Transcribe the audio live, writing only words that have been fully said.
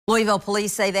Louisville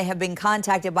police say they have been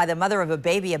contacted by the mother of a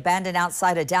baby abandoned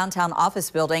outside a downtown office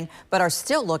building, but are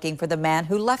still looking for the man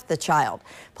who left the child.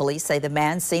 Police say the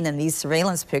man seen in these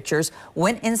surveillance pictures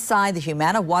went inside the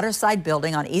Humana Waterside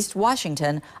building on East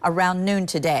Washington around noon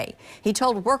today. He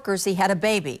told workers he had a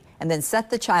baby and then set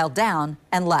the child down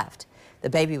and left. The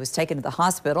baby was taken to the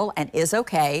hospital and is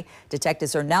okay.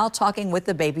 Detectives are now talking with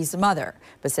the baby's mother,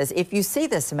 but says if you see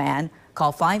this man,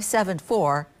 call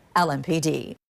 574 LMPD.